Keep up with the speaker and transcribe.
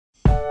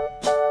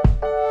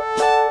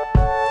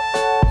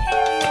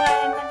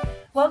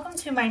Welcome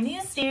to my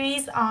new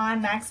series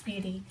on Max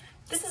Beauty.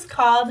 This is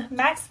called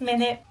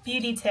MaxxMinute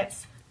Beauty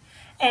Tips.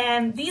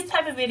 And these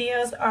type of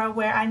videos are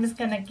where I'm just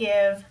going to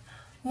give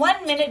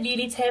 1-minute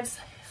beauty tips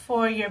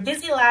for your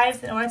busy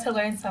lives in order to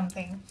learn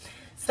something.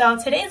 So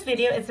today's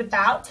video is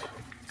about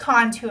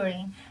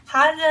contouring.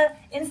 How to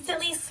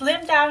instantly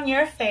slim down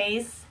your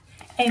face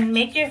and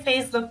make your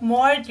face look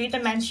more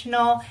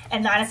three-dimensional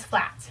and not as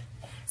flat.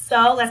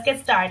 So let's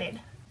get started.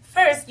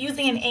 First,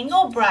 using an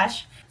angled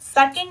brush,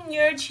 suck in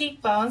your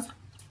cheekbones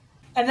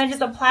and then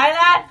just apply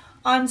that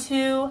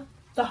onto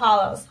the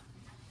hollows.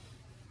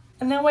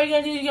 And then what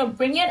you're going to do is you'll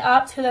bring it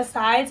up to the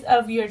sides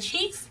of your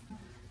cheeks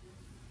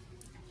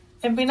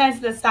and bring that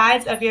to the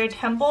sides of your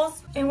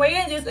temples. And what you're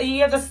going to do is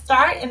you have to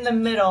start in the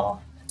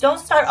middle. Don't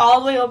start all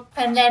the way up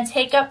and then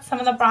take up some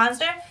of the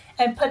bronzer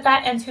and put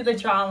that into the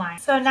jawline.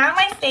 So now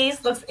my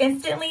face looks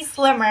instantly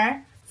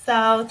slimmer.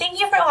 So thank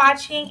you for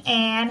watching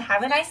and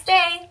have a nice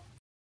day.